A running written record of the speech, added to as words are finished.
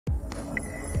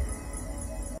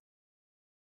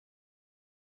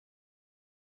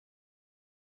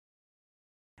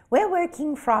We're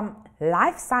working from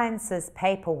Life Sciences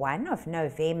Paper 1 of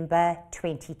November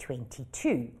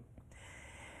 2022.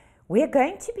 We're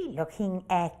going to be looking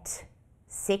at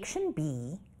Section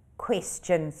B,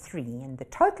 Question 3, and the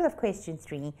total of Question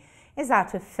 3 is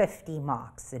out of 50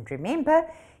 marks. And remember,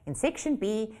 in Section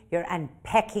B, you're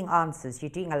unpacking answers. You're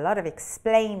doing a lot of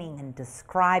explaining and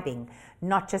describing,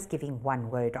 not just giving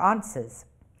one-word answers.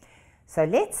 So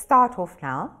let's start off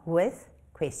now with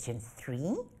Question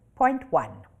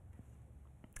 3.1.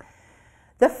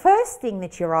 The first thing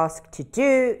that you're asked to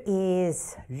do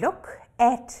is look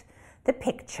at the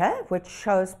picture which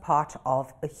shows part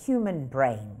of a human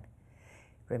brain.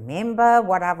 Remember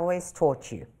what I've always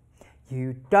taught you.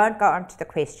 You don't go on to the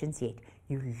questions yet.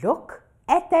 You look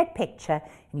at that picture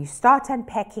and you start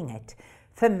unpacking it,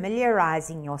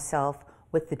 familiarizing yourself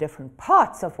with the different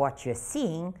parts of what you're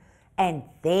seeing, and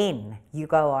then you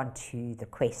go on to the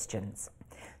questions.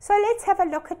 So let's have a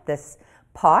look at this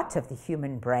part of the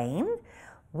human brain.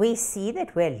 We see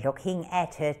that we're looking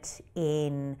at it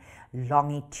in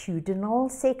longitudinal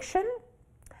section.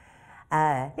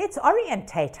 Let's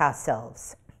orientate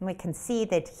ourselves. We can see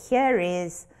that here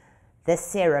is the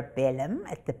cerebellum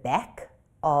at the back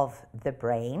of the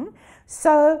brain.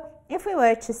 So if we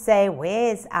were to say,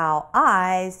 where's our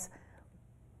eyes?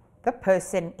 The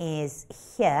person is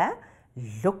here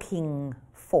looking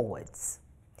forwards.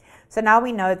 So now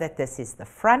we know that this is the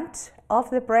front of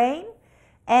the brain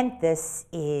and this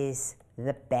is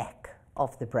the back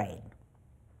of the brain.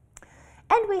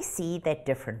 And we see that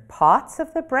different parts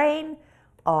of the brain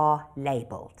are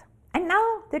labeled. And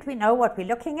now that we know what we're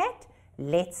looking at,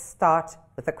 let's start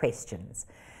with the questions.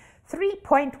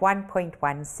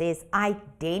 3.1.1 says,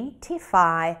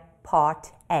 identify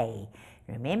part A.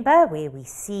 Remember, where we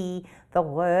see the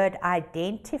word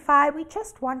identify, we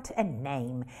just want a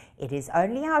name. It is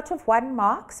only out of 1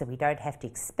 mark, so we don't have to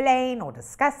explain or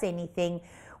discuss anything.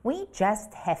 We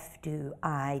just have to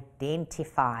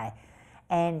identify.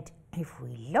 And if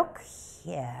we look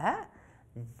here,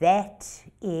 that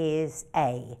is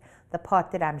A, the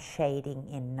part that I'm shading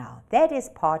in now. That is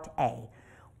part A.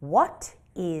 What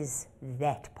is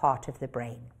that part of the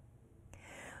brain?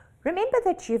 Remember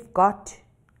that you've got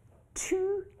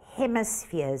 2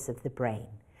 hemispheres of the brain.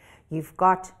 You've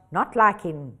got, not like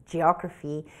in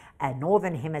geography, a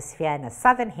northern hemisphere and a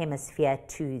southern hemisphere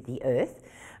to the earth,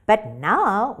 but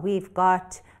now we've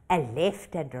got a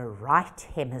left and a right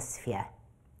hemisphere.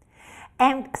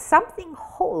 And something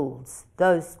holds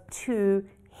those 2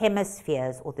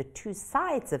 hemispheres or the 2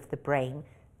 sides of the brain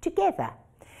together.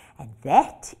 And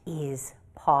that is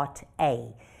part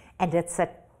A. And it's a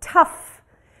tough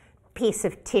piece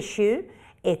of tissue.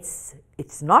 It's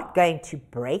not going to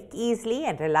break easily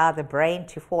and allow the brain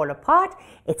to fall apart.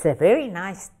 It's a very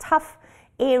nice, tough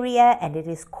area, and it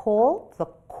is called the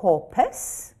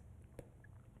corpus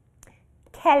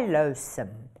callosum.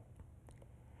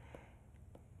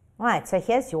 Right, so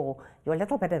here's your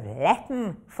little bit of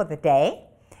Latin for the day.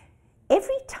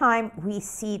 Every time we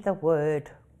see the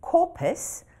word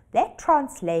corpus, that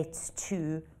translates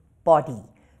to body.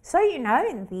 So, you know,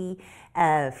 in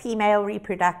the female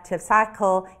reproductive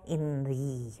cycle, in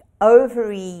the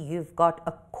ovary, you've got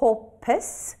a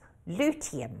corpus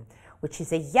luteum, which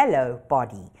is a yellow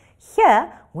body.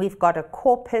 Here, we've got a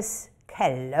corpus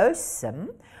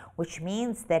callosum, which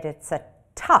means that it's a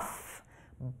tough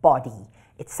body.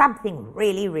 It's something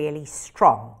really, really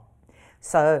strong.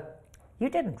 So you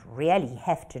didn't really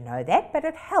have to know that, but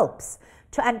it helps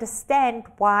to understand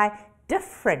why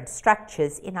different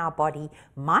structures in our body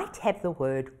might have the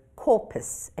word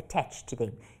corpus attached to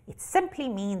them. It simply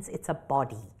means it's a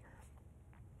body.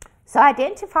 So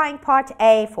identifying part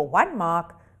A for 1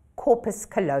 mark, corpus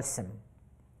callosum.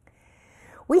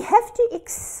 We have to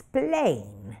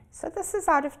explain. So this is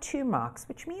out of 2 marks,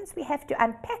 which means we have to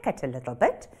unpack it a little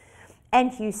bit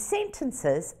and use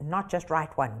sentences, not just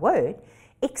write 1 word.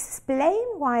 Explain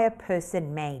why a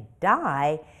person may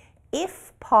die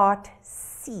if part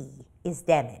C is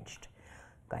damaged.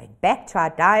 Going back to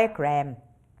our diagram,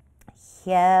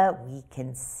 here we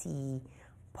can see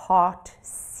part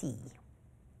C.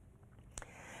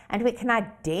 And we can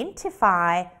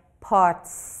identify part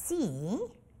C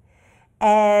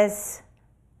as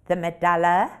the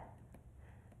medulla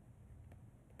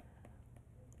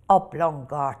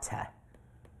oblongata.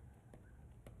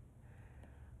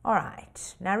 All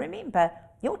right, now remember,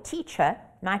 your teacher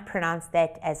might pronounce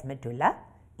that as medulla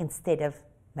instead of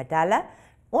medulla.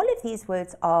 All of these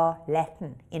words are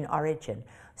Latin in origin.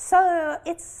 So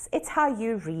it's how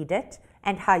you read it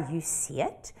and how you see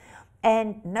it.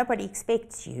 And nobody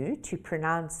expects you to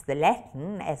pronounce the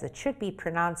Latin as it should be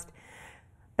pronounced.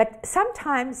 But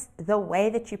sometimes the way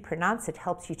that you pronounce it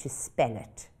helps you to spell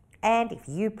it. And if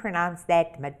you pronounce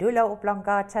that medulla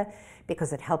oblongata,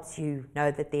 because it helps you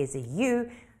know that there's a U,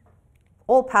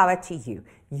 all power to you.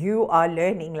 You are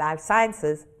learning life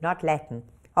sciences, not Latin.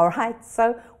 All right,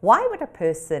 so why would a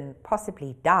person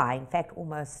possibly die? In fact,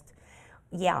 almost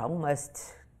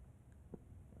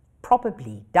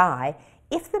probably die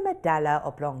if the medulla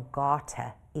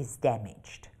oblongata is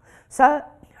damaged. So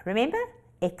remember,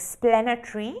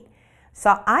 explanatory.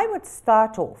 So I would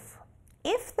start off,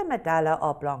 if the medulla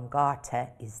oblongata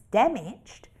is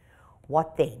damaged,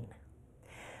 what then?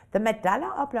 The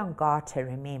medulla oblongata,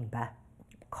 remember,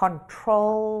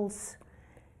 controls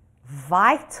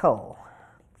vital,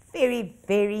 very,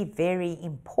 very, very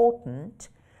important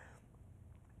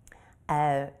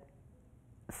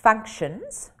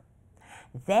functions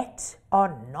that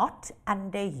are not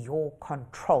under your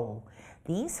control.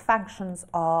 These functions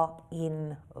are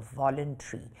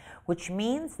involuntary, which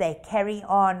means they carry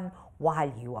on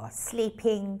while you are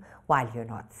sleeping, while you're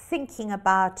not thinking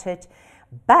about it,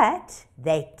 but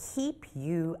they keep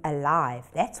you alive.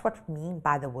 That's what we mean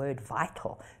by the word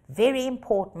vital. Very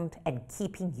important and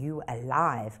keeping you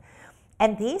alive.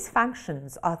 And these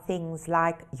functions are things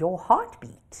like your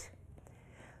heartbeat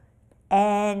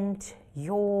and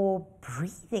your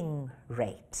breathing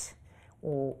rate,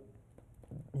 or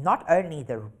not only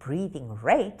the breathing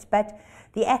rate, but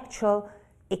the actual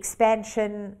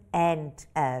expansion and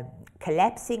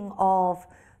collapsing of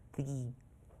the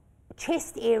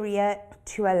chest area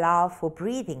to allow for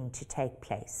breathing to take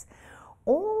place.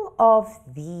 All of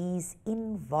these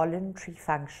involuntary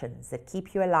functions that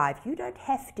keep you alive, you don't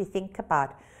have to think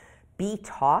about beat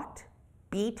heart,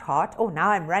 oh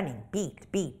now I'm running,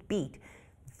 beat.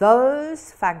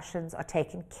 Those functions are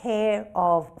taken care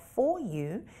of for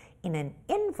you in an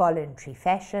involuntary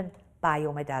fashion by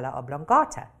your medulla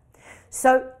oblongata.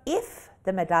 So if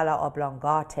the medulla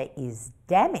oblongata is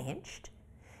damaged,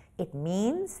 it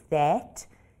means that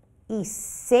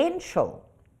essential,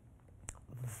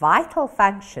 vital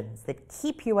functions that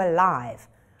keep you alive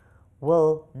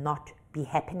will not be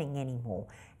happening anymore,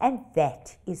 and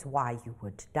that is why you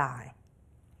would die.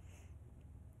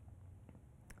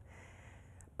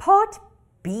 Part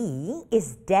B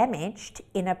is damaged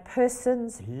in a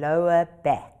person's lower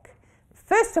back.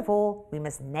 First of all, we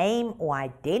must name or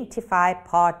identify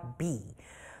part B.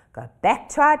 Go back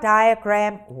to our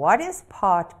diagram. What is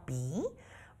part B?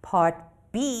 Part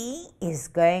B is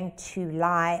going to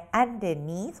lie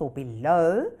underneath or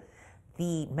below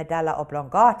the medulla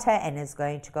oblongata and is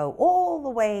going to go all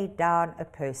the way down a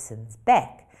person's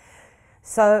back.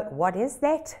 So what is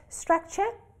that structure?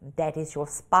 That is your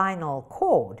spinal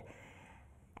cord.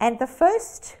 And the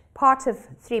first part of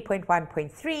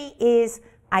 3.1.3 is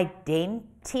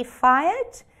identify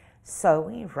it. So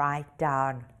we write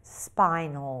down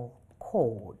spinal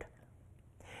cord.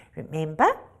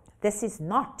 Remember, this is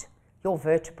not your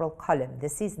vertebral column.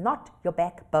 This is not your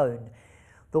backbone.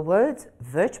 The words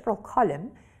vertebral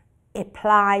column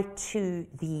apply to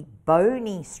the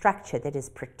bony structure that is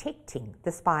protecting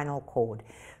the spinal cord.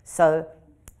 So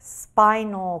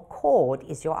spinal cord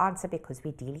is your answer because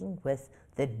we're dealing with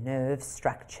the nerve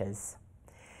structures.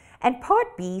 And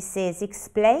part B says,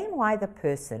 explain why the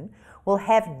person will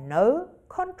have no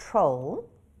control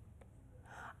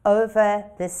over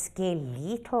the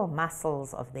skeletal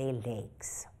muscles of their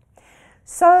legs.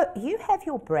 So you have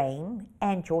your brain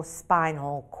and your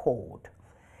spinal cord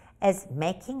as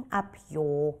making up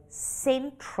your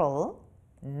central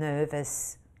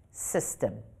nervous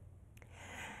system.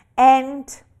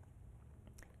 And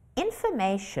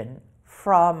information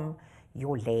from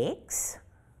your legs,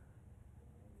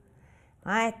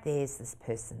 right, there's this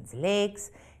person's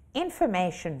legs,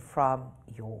 information from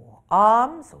your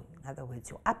arms, or in other words,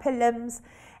 your upper limbs,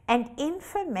 and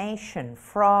information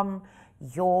from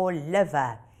your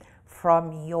liver,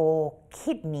 from your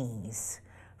kidneys,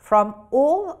 from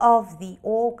all of the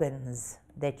organs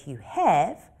that you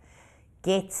have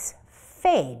gets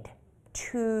fed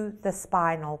to the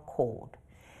spinal cord.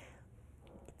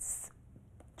 Let's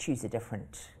choose a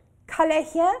different color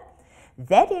here.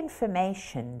 That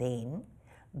information then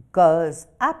goes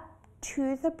up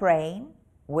to the brain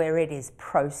where it is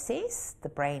processed. The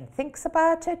brain thinks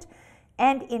about it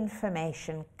and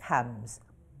information comes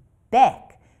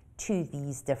back to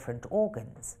these different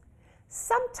organs.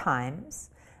 Sometimes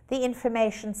the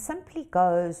information simply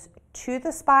goes to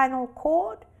the spinal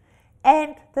cord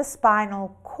and the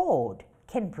spinal cord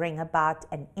can bring about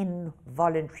an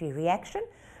involuntary reaction,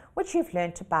 which you've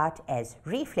learnt about as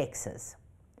reflexes.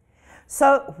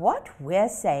 So what we're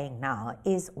saying now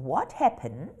is what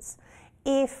happens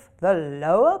if the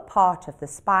lower part of the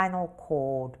spinal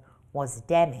cord was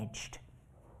damaged.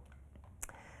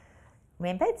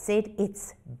 Remember, it said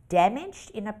it's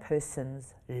damaged in a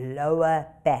person's lower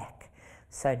back.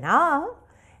 So now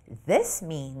this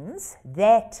means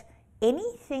that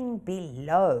anything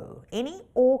below, any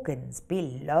organs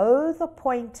below the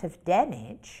point of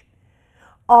damage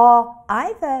are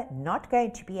either not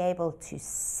going to be able to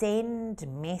send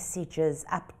messages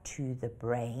up to the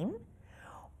brain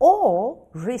or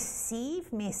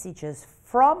receive messages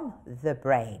from the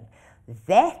brain.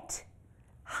 That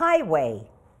highway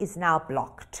is now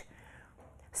blocked.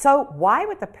 So why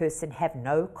would the person have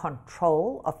no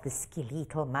control of the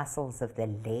skeletal muscles of the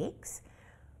legs?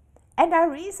 And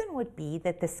our reason would be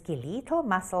that the skeletal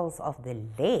muscles of the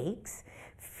legs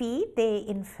feed their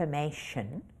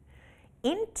information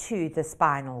into the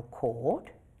spinal cord,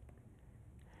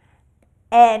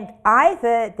 and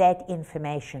either that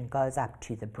information goes up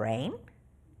to the brain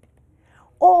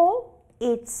or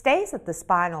it stays at the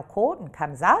spinal cord and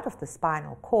comes out of the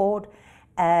spinal cord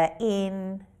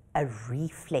in a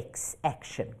reflex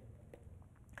action.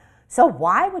 So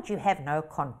why would you have no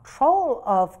control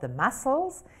of the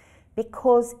muscles?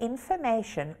 Because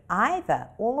information either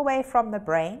all the way from the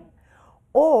brain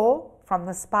or from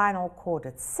the spinal cord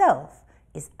itself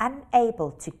is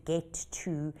unable to get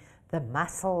to the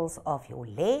muscles of your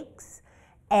legs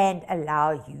and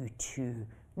allow you to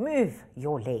move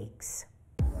your legs.